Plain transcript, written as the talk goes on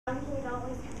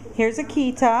Here's a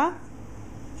Kita.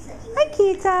 Hi,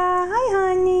 Kita. Hi,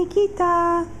 honey.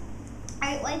 Kita.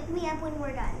 Alright, wake me up when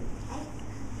we're done. Okay?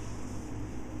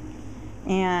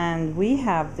 And we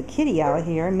have the kitty out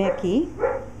here, Mickey.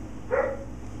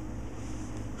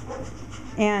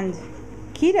 And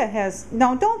Kita has,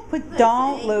 no,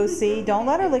 don't, Lucy. Don't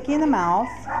let her lick you in the mouth.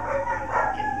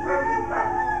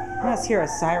 I must hear a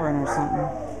siren or something.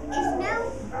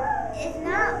 It's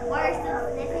not worse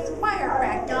than sniffing Fire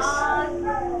practice. dog.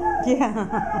 Yeah.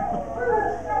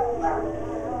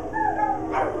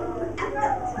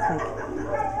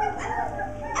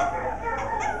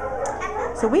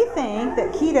 So we think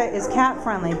that Kita is cat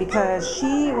friendly because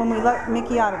when we let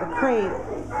Mickey out of the crate,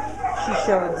 she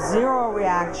showed zero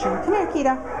reaction. Come here,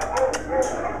 Kita.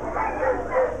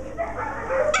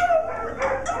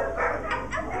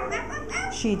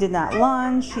 She did not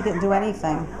lunge. She didn't do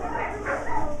anything.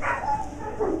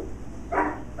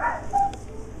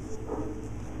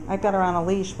 I got her on a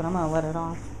leash, but I'm going to let it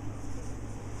off.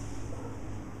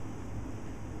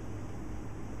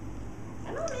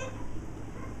 Come on, Mick.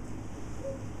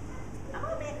 Come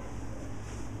on, Mick.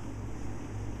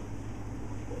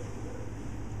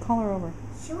 Call her over.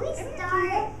 Should we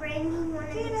start bringing one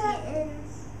of the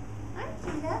kittens? Hi,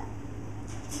 Kita.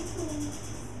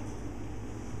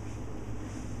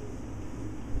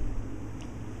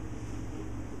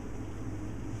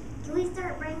 Can we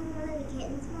start bringing one of the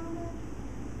kittens, Mama?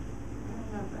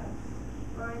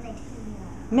 Or are they too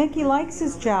Mickey likes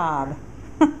his job.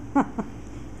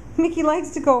 Mickey likes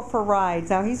to go for rides.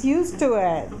 Now he's used to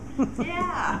it.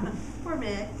 Yeah. Poor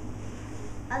Mick.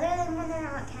 Other than when they're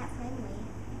not cat friendly.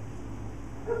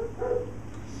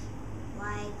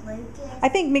 Like Lucas. I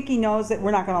think Mickey knows that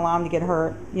we're not going to allow him to get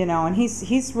hurt, you know, and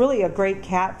he's really a great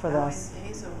cat for this.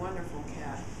 He's a wonderful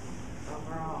cat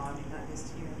overall. I mean, not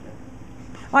just here, but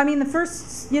Well, I mean, the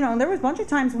first, you know, there was a bunch of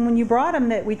times when you brought him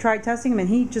that we tried testing him and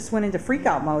he just went into freak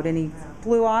out mode and he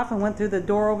flew off and went through the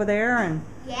door over there and.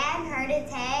 Yeah, and hurt his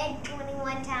head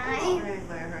 21 times.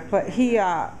 But he,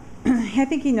 I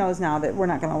think he knows now that we're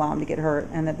not going to allow him to get hurt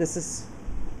and that this is.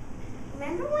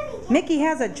 Remember when he kept Mickey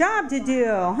has a job to do,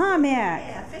 huh, Mick?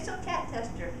 yeah, official cat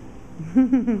tester.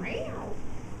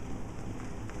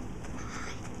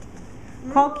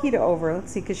 Call Kita over.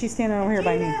 Let's see, because she's standing over here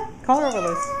by me. Call her over,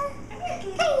 Luce.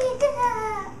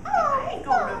 I ain't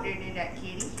going over there near that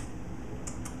kitty.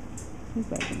 He's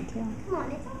wagging her tail. Come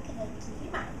on, it's okay, Kita.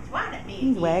 You might swat at me.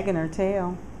 He's again. wagging her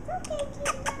tail. It's okay,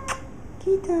 Kita.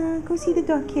 Kita, go see the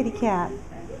dog kitty cat.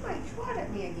 You might swat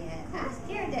at me again. I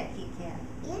scared that kitty cat.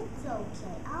 It's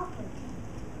okay, I'll protect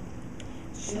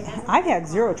you. I've had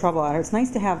zero trouble out here. It's nice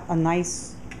to have a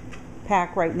nice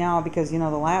pack right now because, you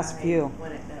know, the last few.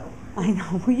 Wouldn't it though? I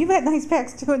know. Well, you've had nice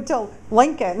packs too until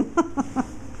Lincoln.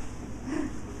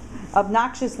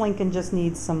 Obnoxious Lincoln just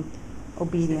needs some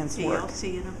obedience work.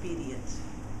 TLC and obedience.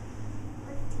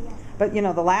 But, you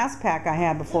know, the last pack I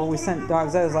had before we sent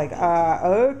dogs, I was like,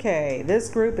 okay, this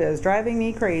group is driving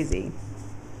me crazy.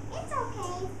 It's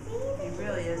okay. See? He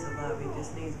really is a love. He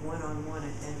just needs one-on-one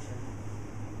attention.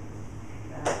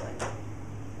 Badly.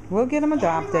 We'll get them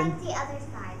adopted. Like the other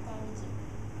side, thank you.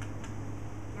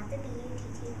 Not the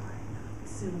B-U-T-T part.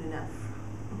 Soon enough.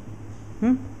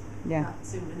 Yeah. Not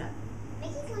soon enough.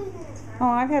 Mickey's leaving his Oh,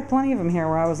 I've had plenty of them here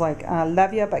where I was like,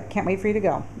 love you, but can't wait for you to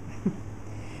go.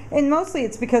 And mostly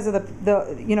it's because of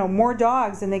the you know, more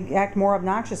dogs and they act more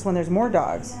obnoxious when there's more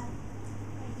dogs.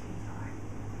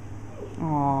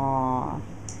 Aww.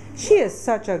 She is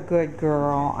such a good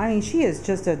girl. I mean, she is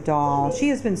just a doll. She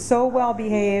has been so well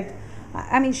behaved.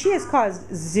 I mean, she has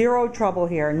caused zero trouble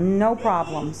here. No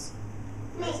problems.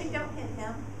 Lucy, don't hit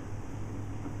him.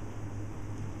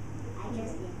 I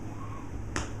just did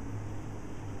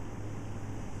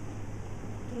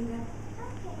that.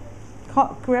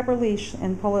 Okay. Grab her leash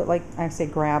and pull it, like I say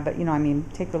grab, but you know, I mean,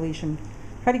 take the leash and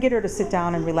try to get her to sit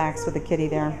down and relax with the kitty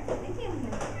there.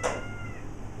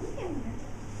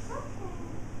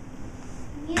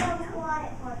 You don't want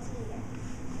it for Tia.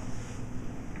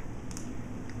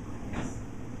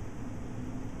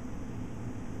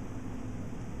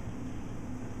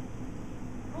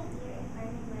 My ear is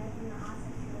burning red and the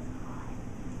also feels hot.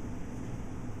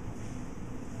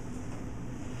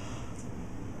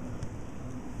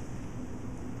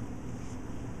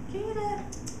 Kita.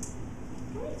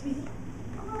 Come here, sweetie.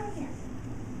 Come over here.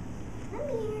 Come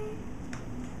here.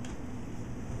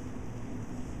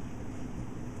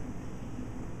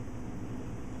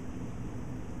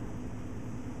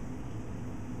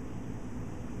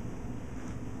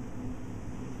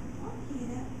 Oh,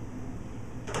 Kita.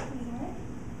 Sweetheart.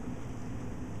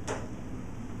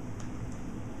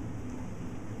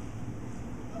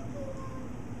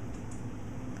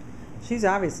 She's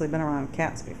obviously been around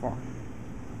cats before.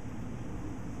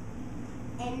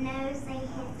 And knows they hit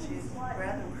She's what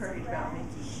rather worried about Mickey.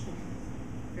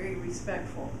 Very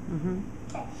respectful.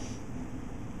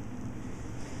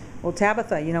 Well,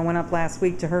 Tabitha, went up last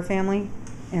week to her family,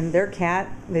 and their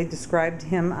cat, they described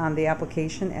him on the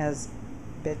application as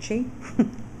bitchy.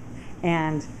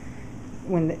 And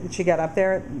when she got up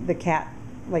there, the cat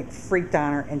like freaked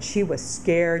on her, and she was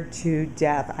scared to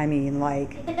death. I mean,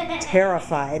 like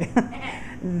terrified.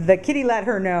 The kitty let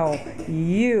her know,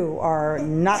 you are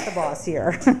not the boss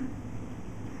here.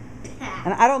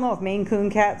 And I don't know if Maine Coon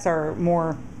cats are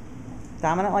more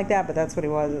dominant like that, but that's what he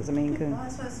was, as a Maine Coon. Well,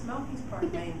 that's what Smokey's part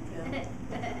of Maine Coon.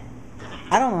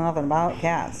 I don't know nothing about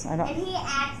cats. I And don't. he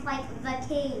acts like the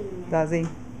king. Does he?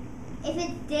 If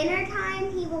it's dinner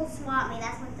time, he will swat me.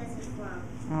 That's what this is from.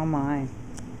 Oh my.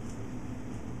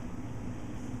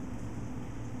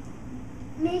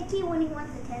 Mickey, when he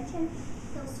wants attention,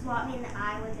 he'll swat me in the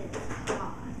eye with his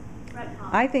paw. Front paw.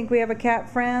 I think we have a cat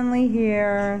friendly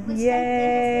here. Which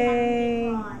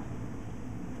Yay! thank goodness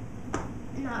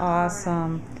we have a big paw. Not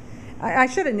Awesome. I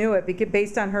should have knew it because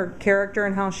based on her character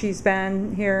and how she's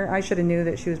been here, I should have knew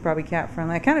that she was probably cat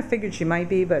friendly. I kind of figured she might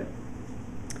be, but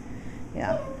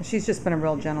yeah, she's just been a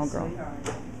real gentle girl.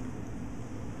 Sweetheart.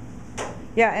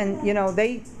 Yeah, and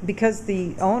because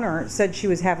the owner said she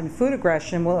was having food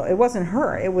aggression, well, it wasn't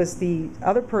her. It was the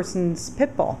other person's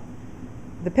pit bull.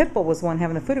 The pit bull was the one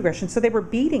having the food aggression, so they were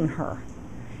beating her.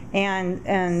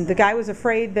 And the guy was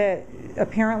afraid that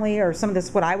apparently, or some of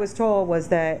this, what I was told was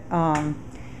that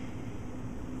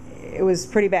it was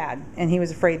pretty bad, and he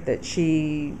was afraid that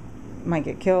she might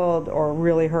get killed or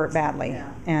really hurt badly. Yeah.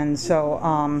 And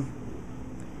so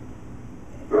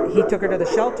he took her to the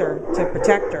shelter to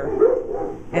protect her.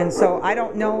 And so I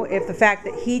don't know if the fact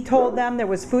that he told them there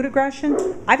was food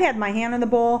aggression. I've had my hand in the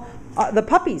bowl. The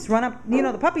puppies run up.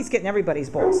 The puppies get in everybody's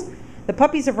bowls. The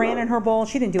puppies have ran in her bowl.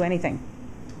 She didn't do anything.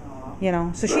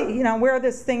 Aw. So she, where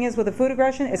this thing is with the food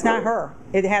aggression, it's not her.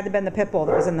 It had to have been the pit bull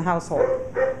that was in the household.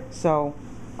 So,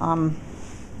 I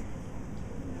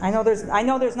know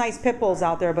there's nice pit bulls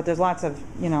out there, but there's lots of,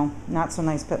 not so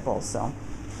nice pit bulls. So,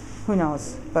 who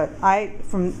knows? But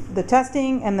from the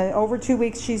testing and the over 2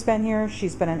 weeks she's been here,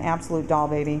 she's been an absolute doll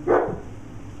baby.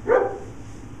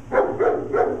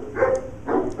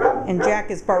 And Jack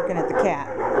is barking at the cat.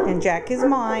 And Jack is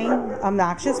mine,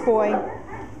 obnoxious boy.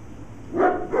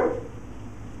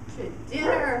 To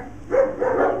dinner.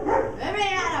 Let me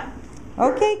at him.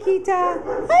 Okay, Kita.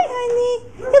 Hi, honey.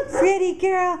 You pretty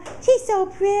girl. She's so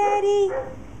pretty.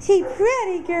 She's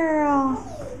pretty girl.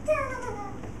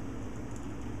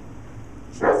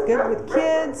 She's good with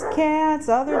kids, cats,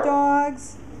 other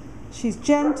dogs. She's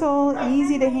gentle,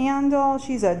 easy to handle.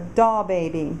 She's a doll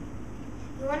baby.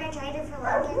 You want to trade her for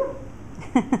Lincoln?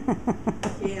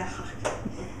 Yeah.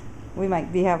 We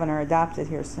might be having her adopted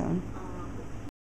here soon.